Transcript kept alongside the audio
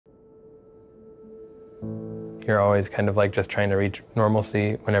You're always kind of like just trying to reach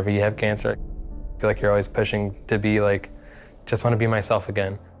normalcy whenever you have cancer. I feel like you're always pushing to be like, just want to be myself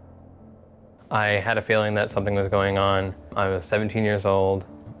again. I had a feeling that something was going on. I was 17 years old,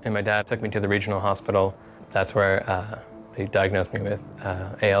 and my dad took me to the regional hospital. That's where they diagnosed me with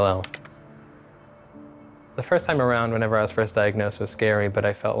ALL. The first time around, whenever I was first diagnosed, was scary, but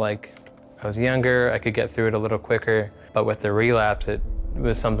I felt like I was younger, I could get through it a little quicker. But with the relapse, it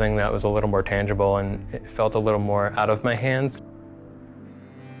was something that was a little more tangible, and it felt a little more out of my hands.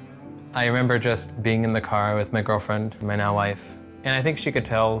 I remember just being in the car with my girlfriend, my now wife, and I think she could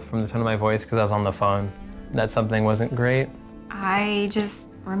tell from the tone of my voice, because I was on the phone, that something wasn't great. I just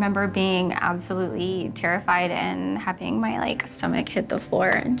remember being absolutely terrified and having my stomach hit the floor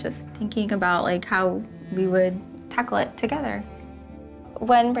and just thinking about how we would tackle it together.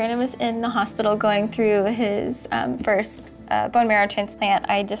 When Branden was in the hospital going through his first bone marrow transplant,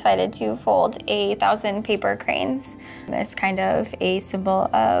 I decided to fold 1,000 paper cranes as kind of a symbol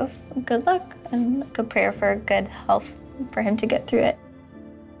of good luck and a prayer for good health for him to get through it.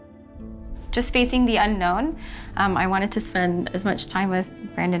 Just facing the unknown, I wanted to spend as much time with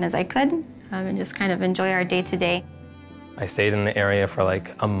Branden as I could and just kind of enjoy our day-to-day. I stayed in the area for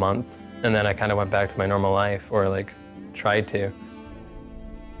like a month, and then I kind of went back to my normal life, or tried to.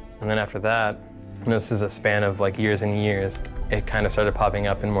 And then after that, this is a span of years and years, it kind of started popping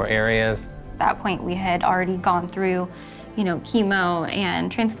up in more areas. At that point, we had already gone through, chemo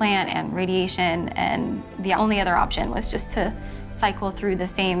and transplant and radiation, and the only other option was just to cycle through the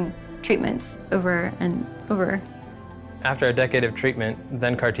same treatments over and over. After a decade of treatment,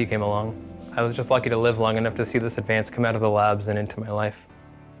 then CAR T came along. I was just lucky to live long enough to see this advance come out of the labs and into my life.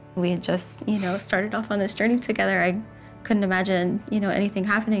 We had just, started off on this journey together. I couldn't imagine, anything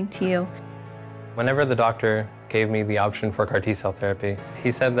happening to you. Whenever the doctor gave me the option for CAR T-cell therapy,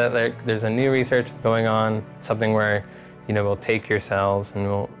 he said that there's a new research going on, something where, we'll take your cells and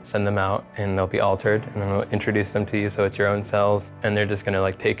we'll send them out and they'll be altered, and then we'll introduce them to you so it's your own cells, and they're just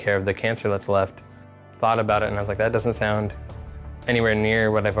gonna take care of the cancer that's left. Thought about it and I was like, that doesn't sound anywhere near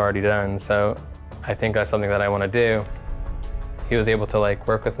what I've already done, so I think that's something that I want to do. He was able to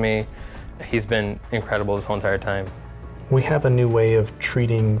work with me. He's been incredible this whole entire time. We have a new way of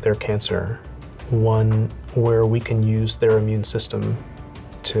treating their cancer, one where we can use their immune system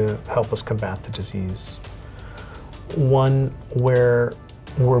to help us combat the disease. One where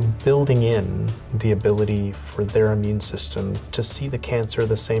we're building in the ability for their immune system to see the cancer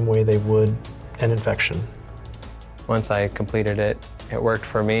the same way they would an infection. Once I completed it, it worked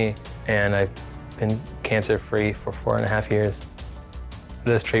for me, and I've been cancer-free for 4.5 years.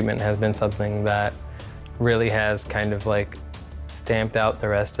 This treatment has been something that really has kind of stamped out the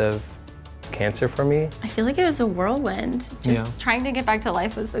rest of cancer for me. I feel like it was a whirlwind. Just trying to get back to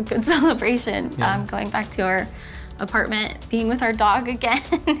life was a good celebration. Yeah. Going back to our apartment, being with our dog again.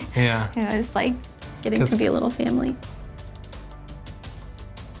 Yeah. It was getting to be a little family.